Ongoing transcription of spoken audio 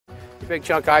big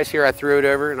chunk of ice here. I threw it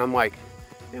over, and I'm like,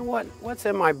 man, what's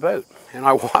in my boat? And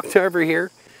I walked over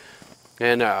here,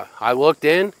 and I looked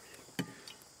in.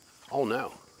 Oh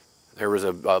no, there was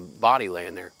a body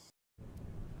laying there.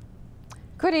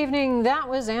 Good evening. That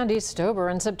was Andy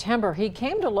Stober. In September, he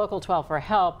came to Local 12 for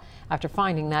help after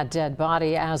finding that dead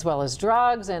body, as well as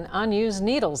drugs and unused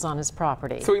needles on his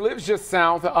property. So he lives just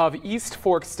south of East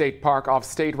Fork State Park off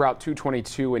State Route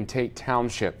 222 in Tate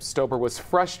Township. Stober was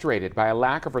frustrated by a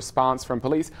lack of response from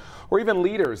police or even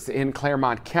leaders in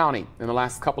Clermont County. In the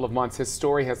last couple of months, his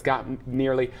story has gotten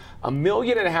nearly 1.5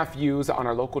 million views on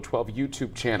our Local 12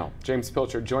 YouTube channel. James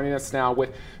Pilcher joining us now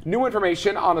with new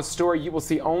information on a story you will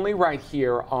see only right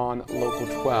here on Local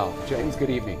 12. James, good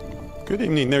evening. Good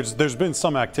evening. There's been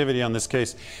some activity on this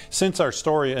case since our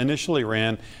story initially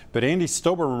ran, but Andy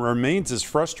Stober remains as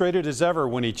frustrated as ever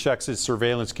when he checks his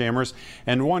surveillance cameras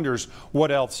and wonders what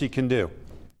else he can do.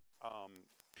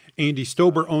 Andy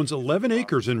Stober owns 11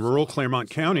 acres in rural Clermont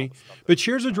County, but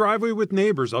shares a driveway with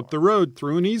neighbors up the road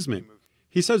through an easement.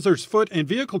 He says there's foot and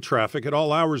vehicle traffic at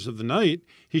all hours of the night.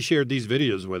 He shared these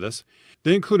videos with us.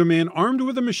 They include a man armed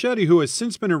with a machete who has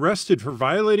since been arrested for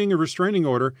violating a restraining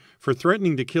order for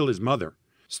threatening to kill his mother.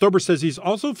 Stober says he's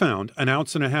also found 1.5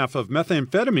 ounces of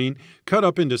methamphetamine cut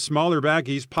up into smaller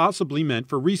baggies, possibly meant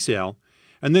for resale.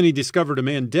 And then he discovered a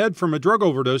man dead from a drug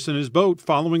overdose in his boat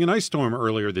following an ice storm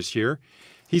earlier this year.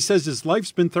 He says his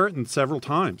life's been threatened several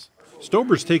times.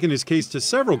 Stober's taken his case to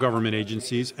several government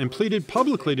agencies and pleaded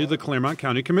publicly to the Clermont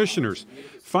County Commissioners,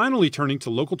 finally turning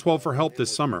to Local 12 for help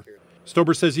this summer.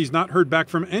 Stober says he's not heard back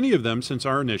from any of them since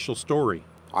our initial story.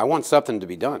 I want something to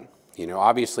be done. You know,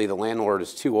 obviously the landlord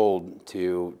is too old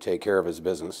to take care of his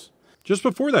business. Just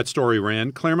before that story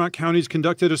ran, Clermont County's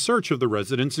conducted a search of the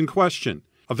residents in question.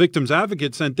 A victim's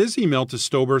advocate sent this email to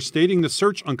Stober stating the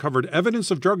search uncovered evidence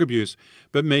of drug abuse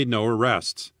but made no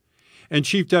arrests. And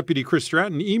Chief Deputy Chris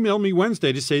Stratton emailed me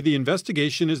Wednesday to say the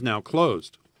investigation is now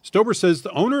closed. Stober says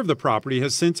the owner of the property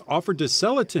has since offered to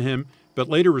sell it to him, but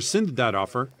later rescinded that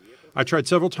offer. I tried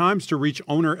several times to reach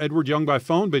owner Edward Young by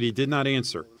phone, but he did not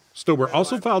answer. Stober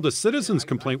also filed a citizen's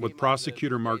complaint with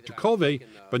prosecutor Mark DeColve,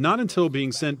 but not until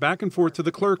being sent back and forth to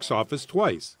the clerk's office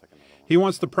twice. He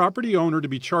wants the property owner to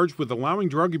be charged with allowing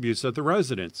drug abuse at the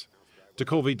residence.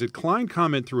 DeColve declined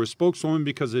comment through a spokeswoman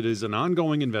because it is an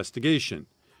ongoing investigation.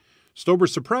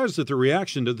 Stober's surprised at the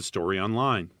reaction to the story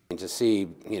online. To see,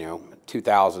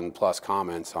 2,000 plus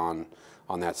comments on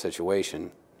that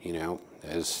situation,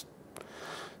 is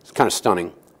kind of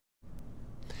stunning.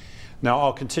 Now,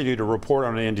 I'll continue to report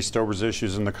on Andy Stober's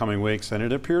issues in the coming weeks, and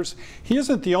it appears he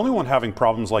isn't the only one having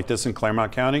problems like this in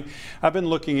Clermont County. I've been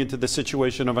looking into the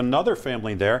situation of another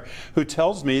family there who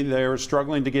tells me they're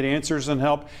struggling to get answers and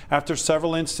help after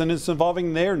several incidents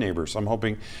involving their neighbors. I'm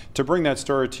hoping to bring that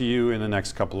story to you in the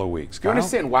next couple of weeks. You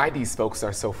understand why these folks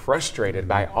are so frustrated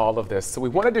by all of this. So we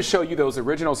wanted to show you those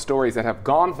original stories that have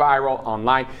gone viral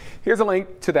online. Here's a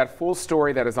link to that full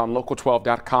story that is on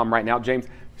local12.com right now. James,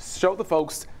 show the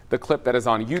folks the clip that is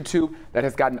on YouTube that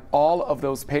has gotten all of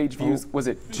those page views. Was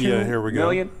it 2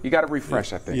 million? You got to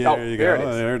refresh, I think. Yeah, there you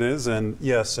go. There it is. And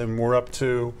yes, and we're up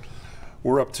to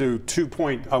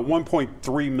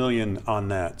 1.3 million on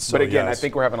that. So, but again, yes. I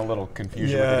think we're having a little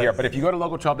confusion with it here. But if you go to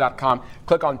local12.com,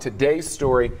 click on today's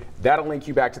story, that'll link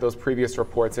you back to those previous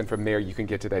reports, and from there you can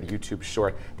get to that YouTube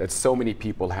short that so many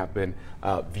people have been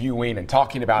viewing and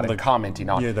talking about and commenting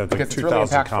on. Yeah, because the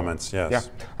 2,000 really comments, yes. Yeah.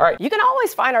 All right. You can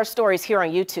always find our stories here on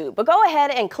YouTube, but go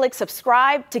ahead and click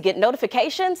subscribe to get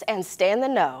notifications and stay in the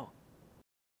know.